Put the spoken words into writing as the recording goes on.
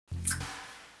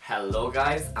Hello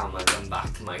guys and welcome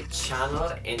back to my channel.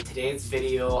 In today's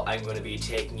video I'm going to be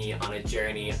taking you on a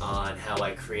journey on how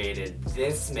I created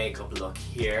this makeup look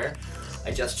here.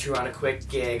 I just threw on a quick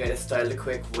gig, I just styled a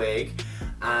quick wig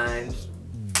and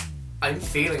I'm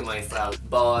feeling myself,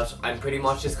 but I'm pretty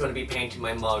much just going to be painting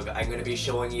my mug. I'm going to be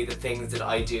showing you the things that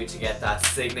I do to get that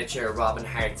signature Robin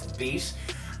Hart's beat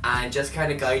and just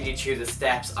kind of guide you through the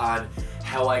steps on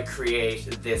how I create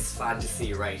this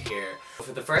fantasy right here.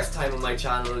 For the first time on my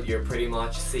channel, you're pretty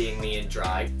much seeing me in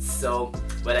drag. So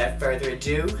without further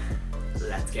ado,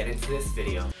 let's get into this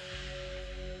video.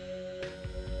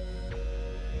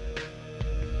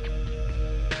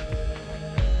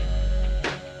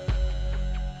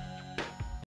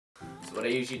 So what I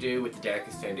usually do with the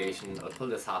darkest foundation, I'll pull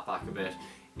this hat back a bit,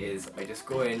 is I just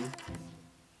go in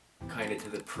kind of to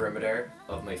the perimeter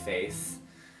of my face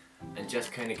and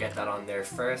just kind of get that on there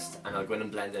first, and I'll go in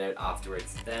and blend it out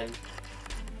afterwards then.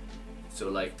 So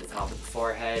like the top of the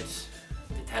forehead,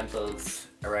 the temples,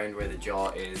 around where the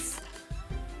jaw is,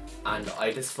 and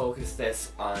I just focus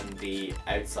this on the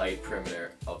outside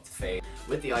perimeter of the face.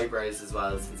 With the eyebrows as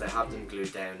well, since I have them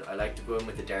glued down, I like to go in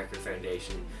with the darker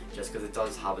foundation just because it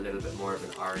does have a little bit more of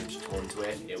an orange tone to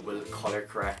it. It will colour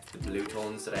correct the blue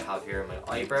tones that I have here in my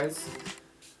eyebrows.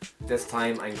 This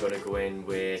time I'm going to go in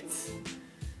with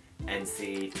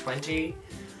NC20,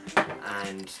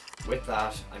 and with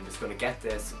that I'm just going to get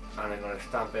this and I'm going to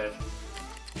stamp it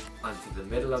onto the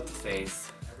middle of the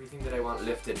face. Everything that I want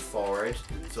lifted forward,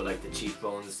 so like the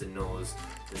cheekbones, the nose,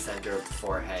 the centre of the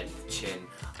forehead, the chin,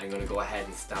 I'm going to go ahead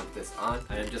and stamp this on,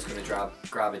 and I'm just going to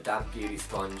grab a damp beauty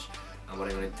sponge, and what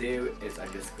I'm going to do is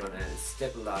I'm just going to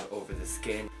stipple that over the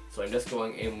skin. So I'm just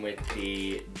going in with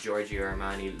the Giorgio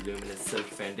Armani Luminous Silk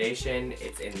Foundation.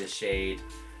 It's in the shade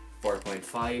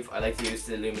 4.5. I like to use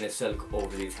the Luminous Silk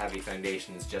over these heavy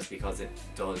foundations just because it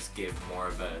does give more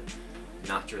of a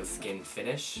natural skin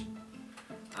finish.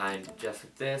 And just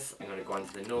with this, I'm going to go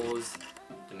onto the nose,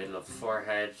 the middle of the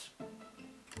forehead,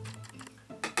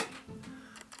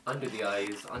 under the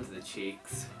eyes, onto the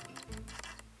cheeks,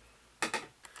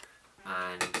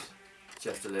 and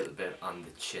just a little bit on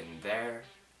the chin there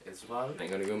as well. I'm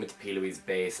going to go in with the P. Louise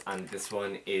base, and this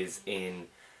one is in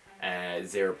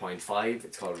 0.5.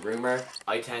 It's called Rumour.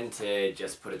 I tend to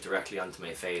just put it directly onto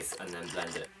my face and then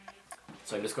blend it.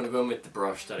 So I'm just going to go in with the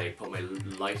brush that I put my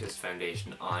lightest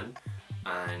foundation on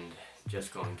and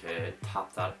just going to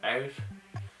tap that out,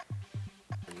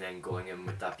 and then going in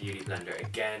with that beauty blender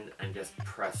again and just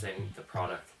pressing the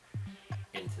product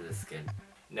into the skin.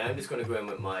 Now I'm just going to go in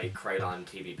with my Krylon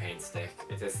TV paint stick.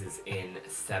 This is in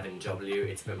 7W.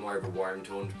 It's a bit more of a warm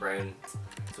toned brown.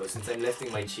 So since I'm lifting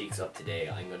my cheeks up today,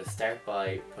 I'm going to start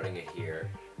by putting it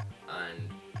here and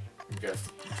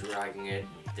just dragging it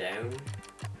down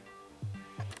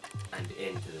and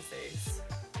into the face.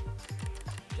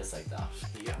 Just like that.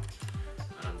 Yeah.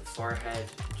 And on the forehead,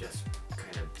 just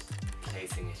kind of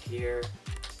placing it here.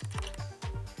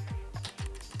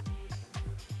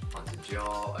 On the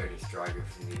jaw, I just drag it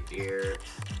from the ear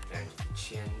down to the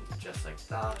chin, just like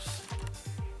that.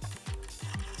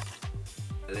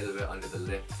 A little bit under the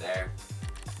lip there,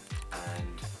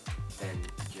 and then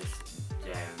just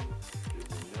down to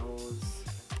the nose,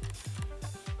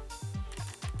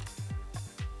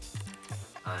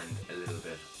 and a little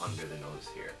bit under the nose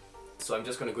here. So I'm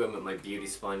just going to go in with my beauty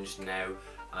sponge now,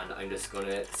 and I'm just going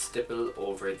to stipple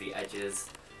over the edges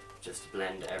just to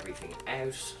blend everything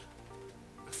out.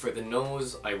 For the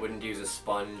nose, I wouldn't use a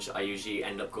sponge. I usually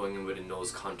end up going in with a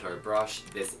nose contour brush.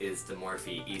 This is the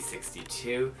Morphe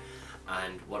E62,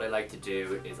 and what I like to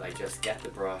do is I just get the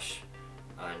brush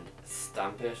and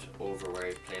stamp it over where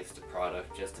I placed the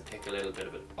product just to pick a little bit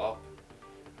of it up,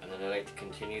 and then I like to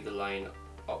continue the line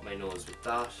up my nose with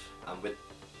that, and with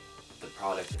the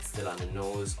product that's still on the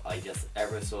nose, I just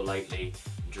ever so lightly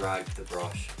drag the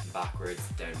brush backwards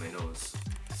down my nose.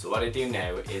 So what I do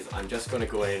now is I'm just going to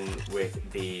go in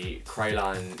with the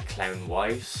Krylon Clown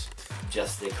White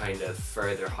just to kind of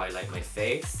further highlight my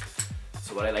face.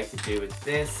 So what I like to do with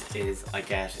this is I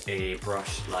get a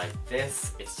brush like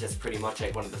this. It's just pretty much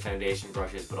like one of the foundation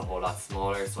brushes but a whole lot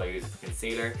smaller, so I use it for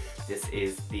concealer. This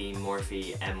is the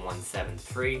Morphe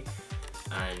M173,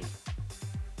 and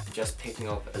just picking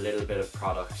up a little bit of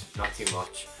product, not too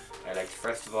much. I like to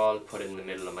first of all put it in the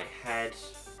middle of my head,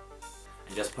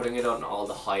 and just putting it on all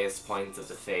the highest points of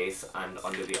the face and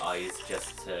under the eyes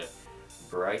just to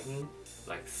brighten,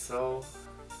 like so.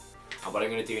 And what I'm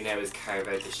going to do now is carve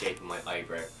out the shape of my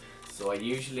eyebrow. So I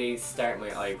usually start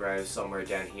my eyebrow somewhere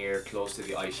down here close to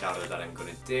the eyeshadow that I'm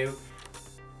going to do.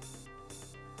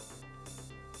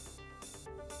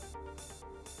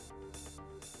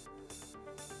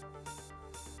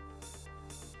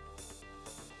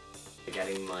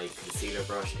 Getting my concealer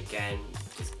brush again,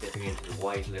 just dipping into the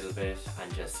white a little bit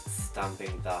and just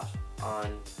stamping that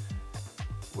on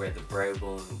where the brow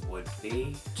bone would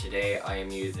be. Today I am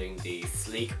using the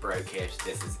Sleek Brow Kit.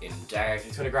 This is in dark. I'm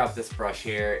just going to grab this brush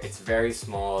here. It's very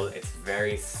small, it's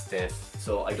very stiff.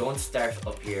 So I don't start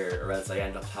up here or else I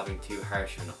end up having too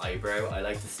harsh of an eyebrow. I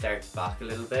like to start back a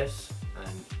little bit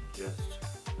and just...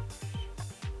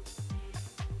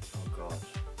 oh god.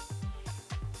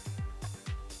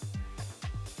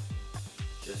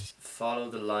 Just follow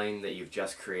the line that you've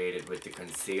just created with the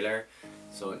concealer.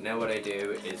 So now what I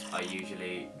do is I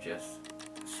usually just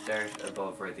start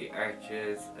above where the arch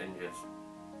is and just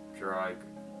drag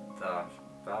that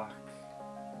back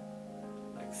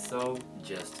like so,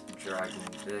 just dragging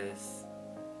this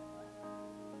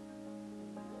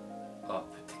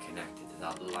up to connect it to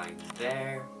that line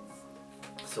there.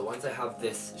 So once I have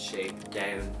this shape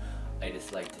down, I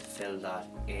just like to fill that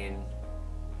in.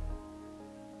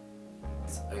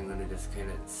 So I'm going to just kind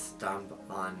of stamp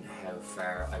on how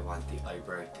far I want the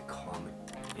eyebrow to come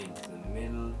into the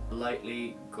middle.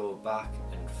 Lightly go back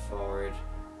and forward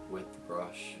with the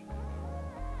brush,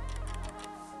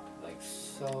 like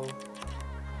so.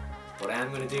 What I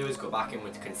am going to do is go back in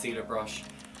with the concealer brush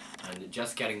and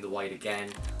just getting the white again.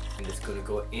 I'm just going to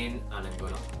go in and I'm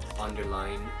going to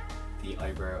underline the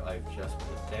eyebrow I've just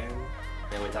put down.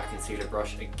 Then with that concealer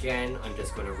brush again, I'm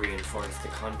just going to reinforce the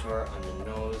contour on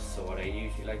the nose. So what I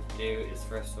usually like to do is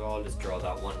first of all just draw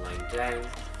that one line down.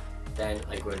 Then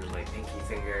I go in with my pinky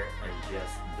finger and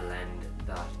just blend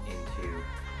that into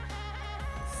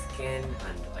the skin,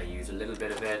 and I use a little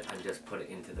bit of it and just put it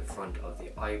into the front of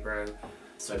the eyebrow.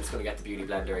 So I'm just going to get the Beauty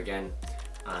Blender again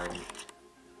and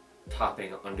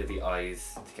tapping under the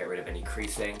eyes to get rid of any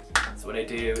creasing. So what I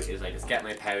do is I just get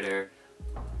my powder,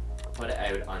 put it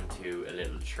out onto a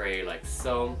little tray like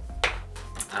so,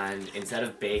 and instead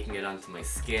of baking it onto my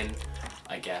skin,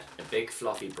 I get a big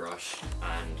fluffy brush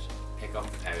and pick up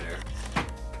the powder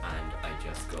and I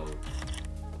just go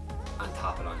and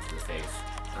tap it onto the face.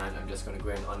 And I'm just going to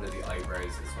go in under the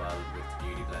eyebrows as well with the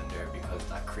Beauty Blender because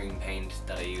that cream paint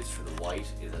that I used for the white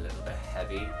is a little bit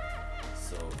heavy.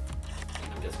 So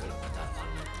I'm just going to put that on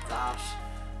like that,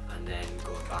 and then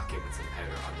going back in with some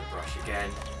powder on the brush again,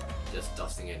 just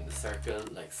dusting it in the circle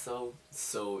like so.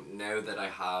 So now that I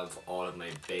have all of my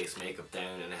base makeup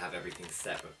down and I have everything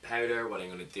set with powder, what I'm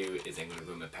going to do is I'm going to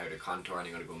go with my powder contour and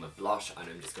I'm going to go with my blush, and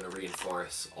I'm just going to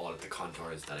reinforce all of the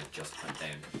contours that I've just put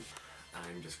down. And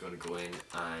I'm just going to go in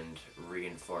and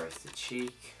reinforce the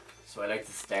cheek. So I like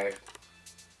to start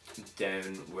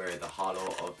down where the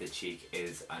hollow of the cheek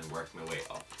is and work my way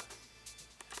up.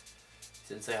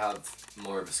 Since I have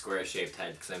more of a square shaped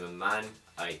head because I'm a man,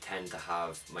 I tend to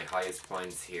have my highest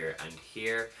points here and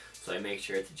here, so I make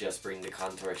sure to just bring the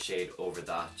contour shade over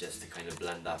that just to kind of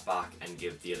blend that back and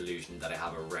give the illusion that I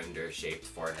have a rounder shaped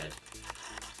forehead.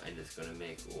 I'm just going to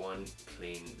make one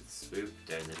clean swoop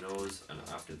down the nose, and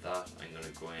after that I'm going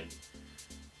to go in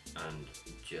and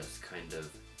just kind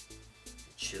of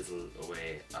chisel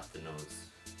away at the nose.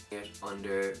 Get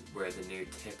under where the new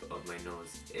tip of my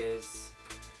nose is,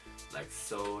 like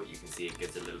so. You can see it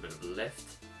gives a little bit of a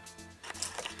lift.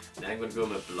 Now I'm going to go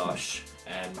with my blush.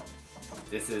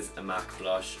 This is a MAC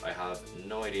blush. I have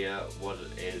no idea what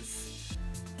it is.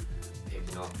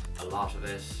 Picking up a lot of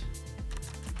it.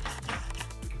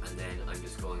 And then I'm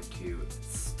just going to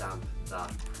stamp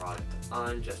that product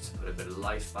on just to put a bit of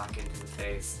life back into the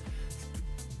face.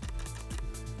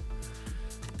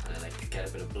 And I like to get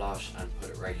a bit of blush and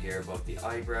put it right here above the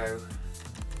eyebrow.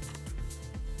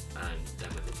 And then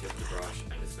with the tip of the brush,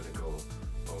 I'm just going to go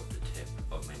over the tip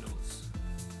of my nose.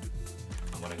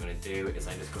 And what I'm going to do is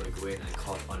I'm just going to go in and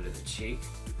cut under the cheek,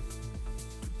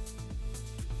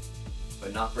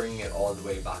 but not bringing it all the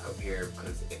way back up here,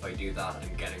 because if I do that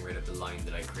I'm getting rid of the line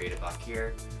that I created back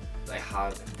here. I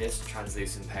have this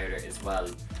translucent powder as well,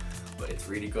 but it's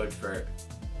really good for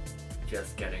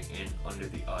just getting in under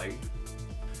the eye.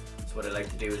 So what I like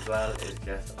to do as well is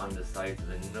just on the side of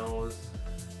the nose,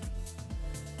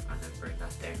 and then bring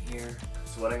that down here.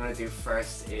 So what I'm going to do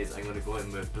first is I'm going to go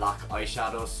in with black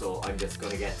eyeshadow. So I'm just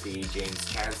going to get the James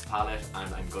Charles palette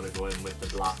and I'm going to go in with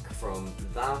the black from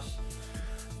that.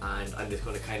 And I'm just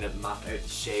going to kind of map out the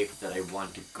shape that I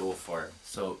want to go for.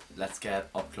 So let's get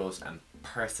up close and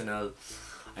personal.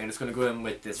 I'm just going to go in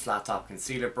with this flat top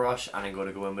concealer brush and I'm going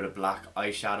to go in with a black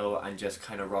eyeshadow and just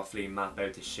kind of roughly map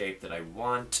out the shape that I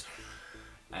want.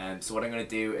 So what I'm going to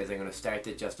do is I'm going to start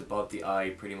it just above the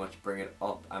eye, pretty much bring it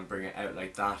up and bring it out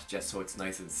like that, just so it's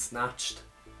nice and snatched.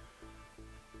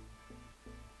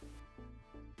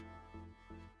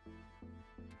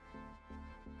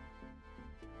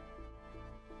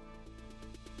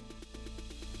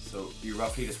 So you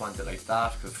roughly just want it like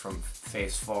that, because from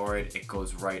face forward it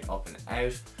goes right up and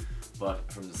out,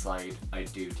 but from the side I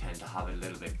do tend to have it a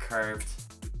little bit curved.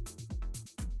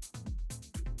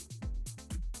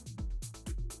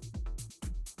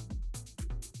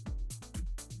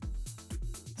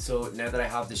 So now that I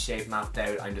have the shape mapped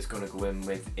out, I'm just going to go in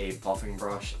with a buffing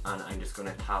brush and I'm just going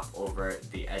to tap over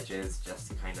the edges just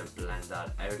to kind of blend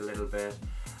that out a little bit,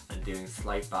 and doing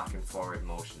slight back and forward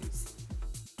motions.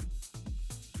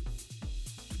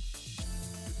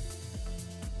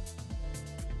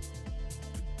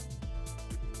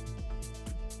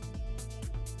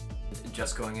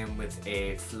 Just going in with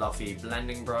a fluffy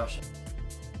blending brush.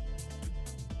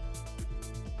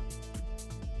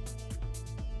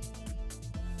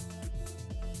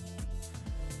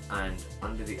 And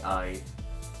under the eye,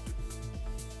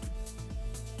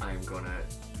 I'm gonna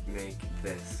make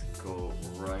this go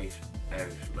right out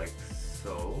like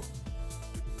so.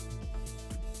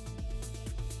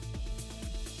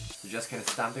 So just kind of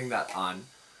stamping that on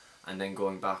and then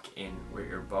going back in with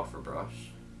your buffer brush.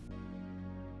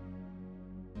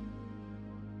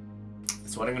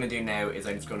 So what I'm going to do now is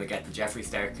I'm just going to get the Jeffree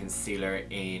Star concealer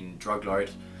in Drug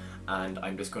Lord, and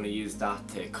I'm just going to use that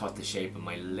to cut the shape of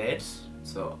my lid.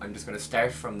 So I'm just going to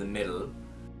start from the middle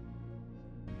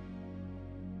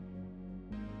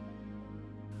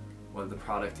while the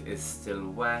product is still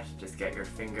wet. Just get your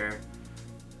finger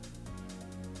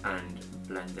and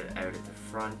blend it out at the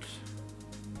front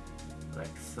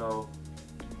like so,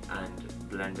 and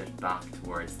blend it back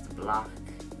towards the black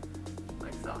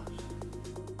like that.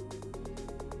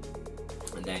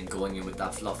 And then going in with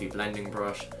that fluffy blending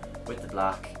brush with the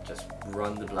black, just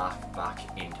run the black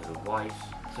back into the white.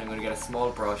 So I'm going to get a small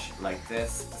brush like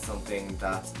this, something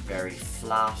that's very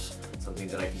flat, something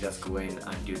that I can just go in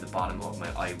and do the bottom of my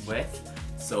eye with.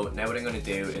 So now what I'm going to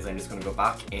do is I'm just going to go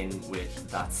back in with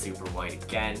that super white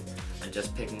again, and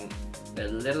just picking a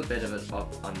little bit of it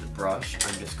up on the brush.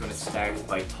 I'm just going to start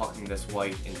by tucking this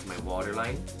white into my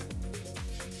waterline.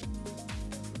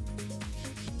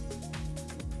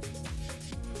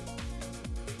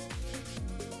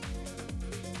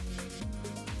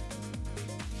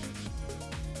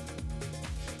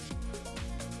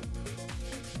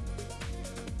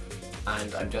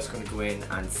 And I'm just going to go in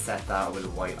and set that with a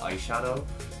white eyeshadow.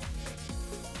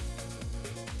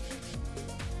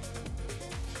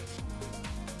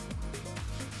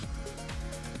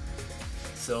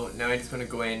 So now I'm just going to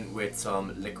go in with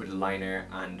some liquid liner,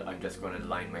 and I'm just going to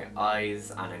line my eyes,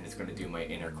 and I'm just going to do my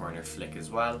inner corner flick as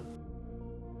well.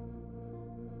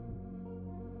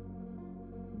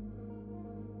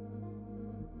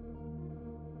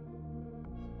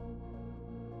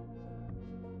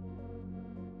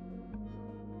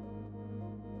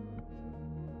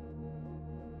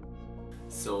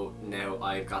 So now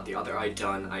I've got the other eye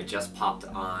done. I just popped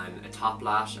on a top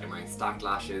lash. I'm wearing stacked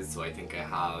lashes, so I think I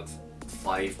have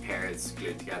 5 pairs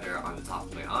glued together on the top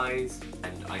of my eyes,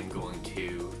 and I'm going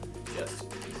to just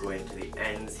go into the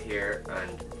ends here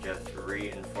and just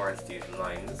reinforce these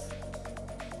lines.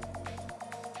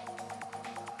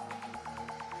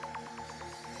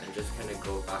 And just kind of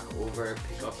go back over,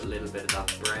 pick up a little bit of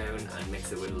that brown and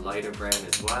mix it with a lighter brown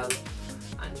as well,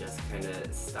 and just kind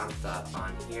of stamp that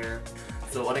on here.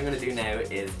 So what I'm going to do now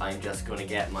is I'm just going to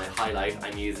get my highlight.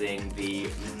 I'm using the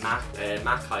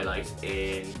MAC highlight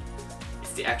in,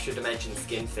 it's the Extra Dimension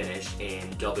Skin Finish in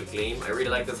Double Gleam. I really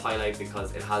like this highlight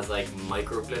because it has like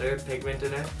micro glitter pigment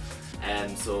in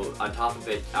it. So on top of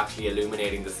it actually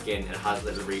illuminating the skin, it has a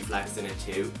little reflex in it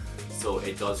too. So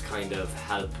it does kind of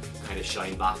help kind of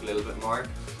shine back a little bit more.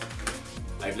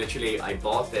 I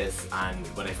bought this, and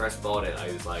when I first bought it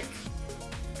I was like,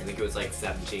 I think it was like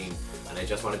 17, and I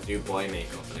just wanted to do boy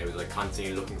makeup, and I was like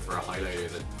constantly looking for a highlighter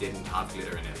that didn't have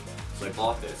glitter in it. So I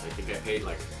bought this. I think I paid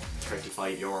like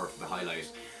 €35 for the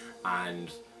highlight,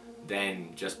 and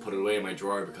then just put it away in my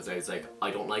drawer because I was like, I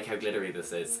don't like how glittery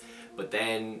this is. But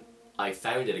then I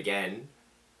found it again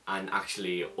and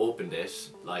actually opened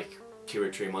it like 2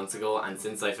 or 3 months ago, and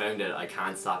since I found it I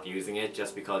can't stop using it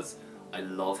just because I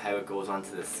love how it goes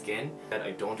onto the skin.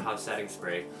 I don't have setting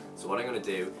spray, so what I'm going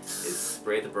to do is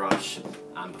spray the brush,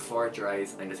 and before it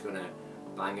dries I'm just going to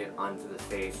bang it onto the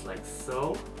face like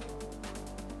so.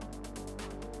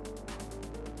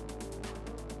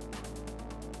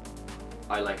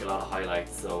 I like a lot of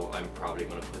highlights, so I'm probably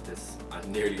going to put this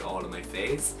on nearly all of my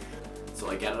face. So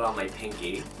I get it on my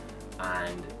pinky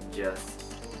and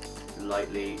just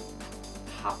lightly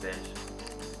tap it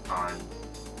on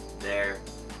there.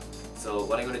 So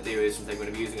what I'm going to do is, since I'm going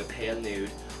to be using a pale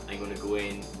nude, I'm going to go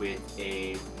in with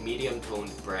a medium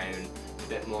toned brown, a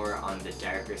bit more on the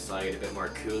darker side, a bit more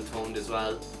cool toned as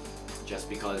well. just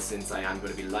because since I am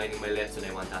going to be lining my lips and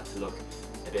I want that to look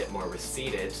a bit more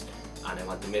receded and I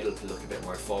want the middle to look a bit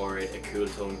more forward, a cool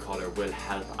tone colour will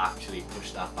help actually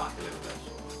push that back a little bit.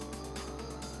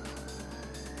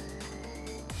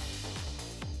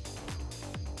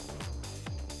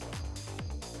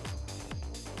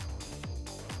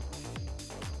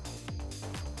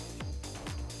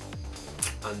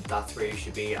 And that's where you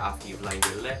should be after you've lined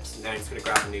your lips. Now I'm just going to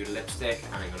grab a new lipstick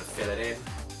and I'm going to fill it in.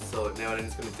 So now what I'm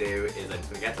just going to do is I'm just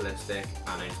going to get the lipstick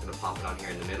and I'm just going to pop it on here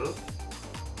in the middle.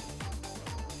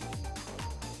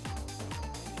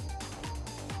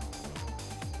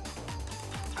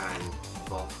 And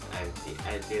buff out the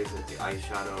edges with the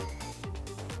eyeshadow.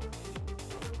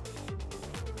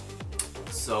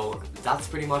 So that's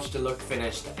pretty much the look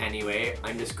finished anyway.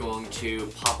 I'm just going to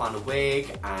pop on a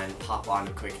wig and pop on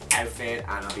a quick outfit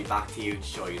and I'll be back to you to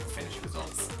show you the finished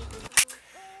results.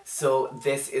 So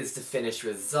this is the finished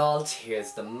result.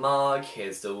 Here's the mug,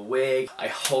 here's the wig. I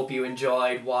hope you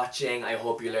enjoyed watching. I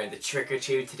hope you learned a trick or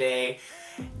two today.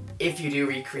 If you do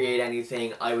recreate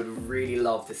anything, I would really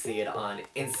love to see it on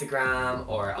Instagram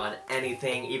or on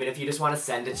anything. Even if you just want to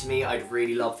send it to me, I'd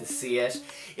really love to see it.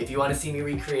 If you want to see me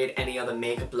recreate any other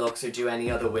makeup looks or do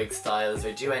any other wig styles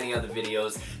or do any other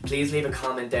videos, please leave a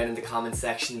comment down in the comment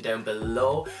section down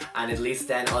below, and at least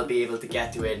then I'll be able to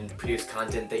get to it and produce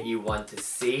content that you want to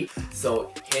see.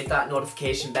 So hit that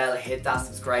notification bell, hit that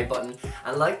subscribe button,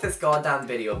 and like this goddamn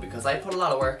video because I put a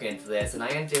lot of work into this and I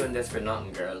ain't doing this for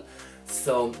nothing, girl.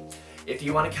 So if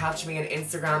you want to catch me on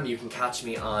Instagram, you can catch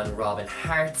me on Robin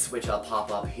Hearts, which I'll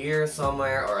pop up here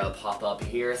somewhere or I'll pop up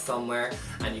here somewhere,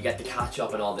 and you get to catch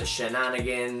up on all the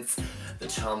shenanigans, the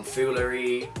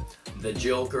tomfoolery, the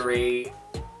jokery.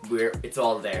 It's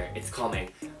all there, it's coming.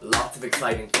 Lots of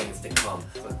exciting things to come.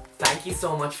 So thank you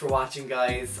so much for watching,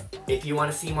 guys. If you want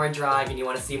to see more drag and you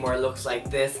want to see more looks like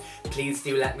this, please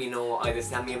do let me know. Either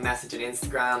send me a message on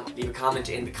Instagram, leave a comment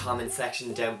in the comment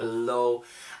section down below.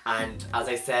 And as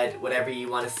I said, whatever you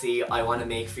want to see, I want to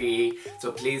make for you.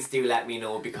 So please do let me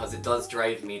know because it does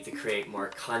drive me to create more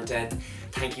content.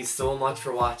 Thank you so much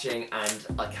for watching and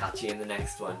I'll catch you in the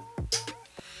next one.